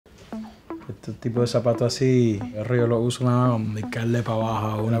Este tipo de zapatos así, yo lo uso nada más con discarle para abajo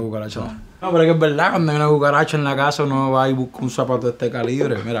a una cucaracha. No, pero es que es verdad, cuando hay una cucaracha en la casa uno va y busca un zapato de este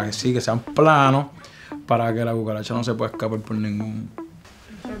calibre. Mira, que sí, que sean planos para que la cucaracha no se pueda escapar por ningún...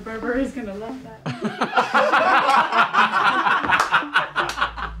 Burberry's gonna love that.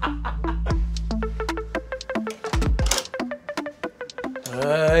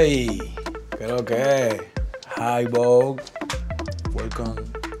 Hey, creo que hi Vogue, welcome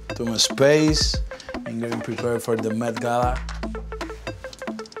to my space. I'm getting prepared for the MET Gala.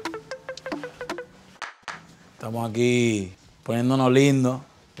 Estamos aquí poniéndonos lindos.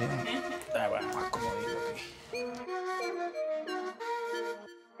 Bueno, más comodito aquí.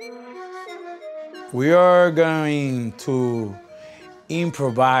 We are going to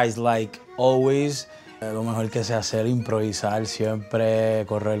improvise like always. Lo mejor que sé hacer, improvisar, siempre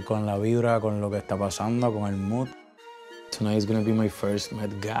correr con la vibra, con lo que está pasando, con el mood. Tonight is gonna be my first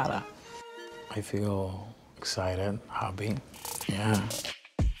MET Gala. I feel excited, happy, yeah.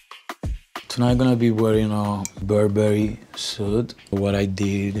 Tonight I'm gonna be wearing a Burberry suit. What I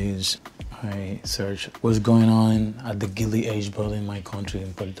did is I searched what's going on at the Gilded Age Ball in my country,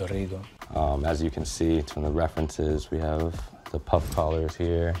 in Puerto Rico. As you can see from the references, we have the puff collars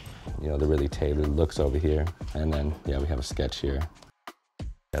here, you know, the really tailored looks over here. And then, yeah, we have a sketch here. You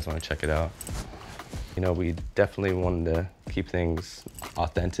guys want to check it out? You know, we definitely wanted to keep things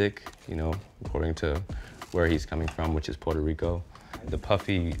authentic, you know, according to where he's coming from, which is Puerto Rico. The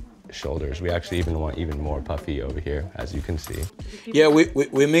puffy shoulders, we actually even want even more puffy over here, as you can see. Yeah,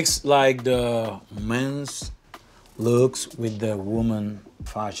 we mix like the men's looks with the woman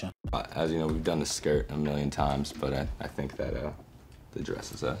fashion. As you know, we've done the skirt a million times, but I think that the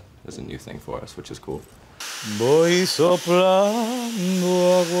dress is a new thing for us, which is cool. Voy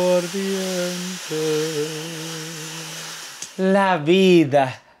soplando aguardiente. La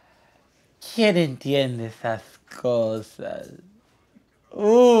vida. ¿Quién entiende esas cosas?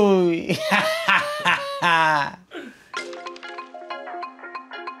 Uy.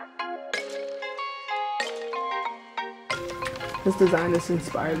 This design is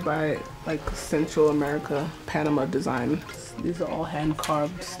inspired by like Central America, Panama design. These are all hand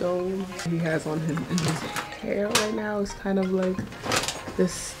carved stones. He has on his hair right now is kind of like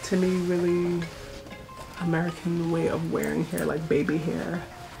this, to me, really American way of wearing hair, like baby hair.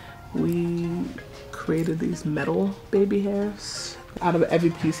 We created these metal baby hairs. Out of every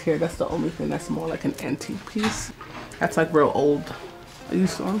piece here, that's the only thing that's more like an antique piece. That's like real old. Are you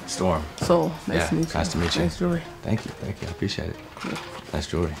Storm? Storm. So, nice to meet you. Nice to meet you. Nice jewelry. Thank you, I appreciate it. Cool. Nice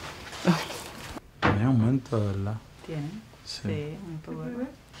jewelry. Tiene aumento, ¿verdad? ¿Tiene? Sí. Un poco.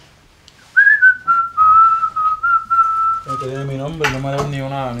 Este tiene mi nombre, no me doy ni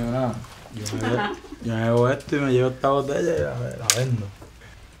una. Yo me llevo esto y me llevo esta botella y la vendo.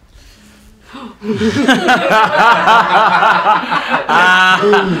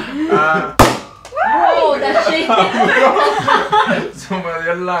 Oh, that shit. Eso me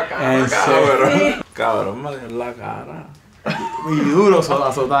dio en la cara, cabrón. Cabrón, me dio en la cara. Muy duro,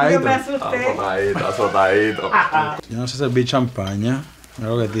 azotadito. Yo me asusté. Azotadito. Yo no sé servir champaña.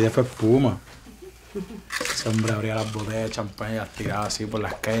 Lo que tiene fue espuma. Ese hombre abría las botellas de champaña y las tiraba así por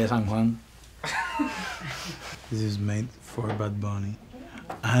las calles de San Juan. This is made for Bad Bunny.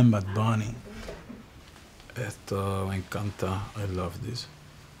 I'm Bad Bunny. Esto me encanta. I love this.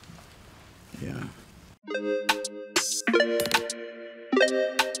 Yeah.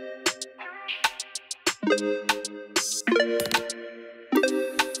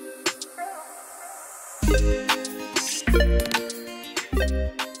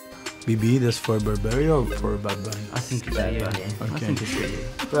 BB, that's for Burberry or for Bad Bunny? I think it's Bad Bunny. Okay. I think it's you.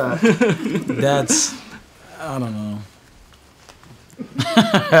 That's, I don't know.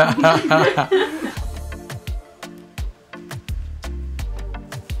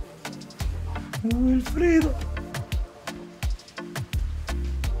 Wilfrido.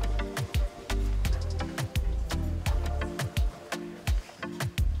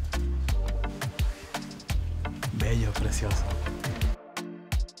 Bello, precioso.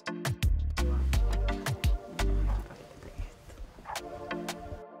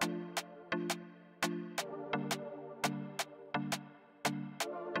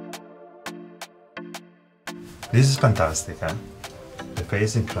 This is fantastic, huh? The face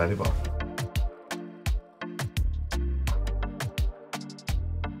is incredible.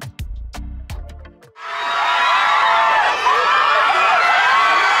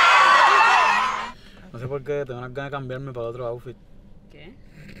 No sé por qué tengo unas ganas de cambiarme para otro outfit. ¿Qué?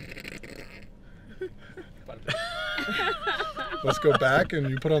 Let's go back and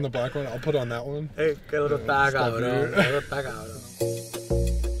you put on the black one, I'll put on that one. Que otro está cabrón, que otro está cabrón.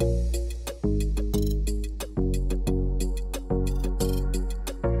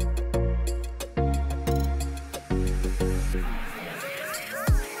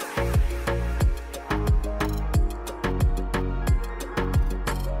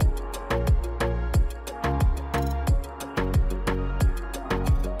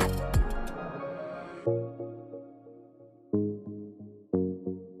 you.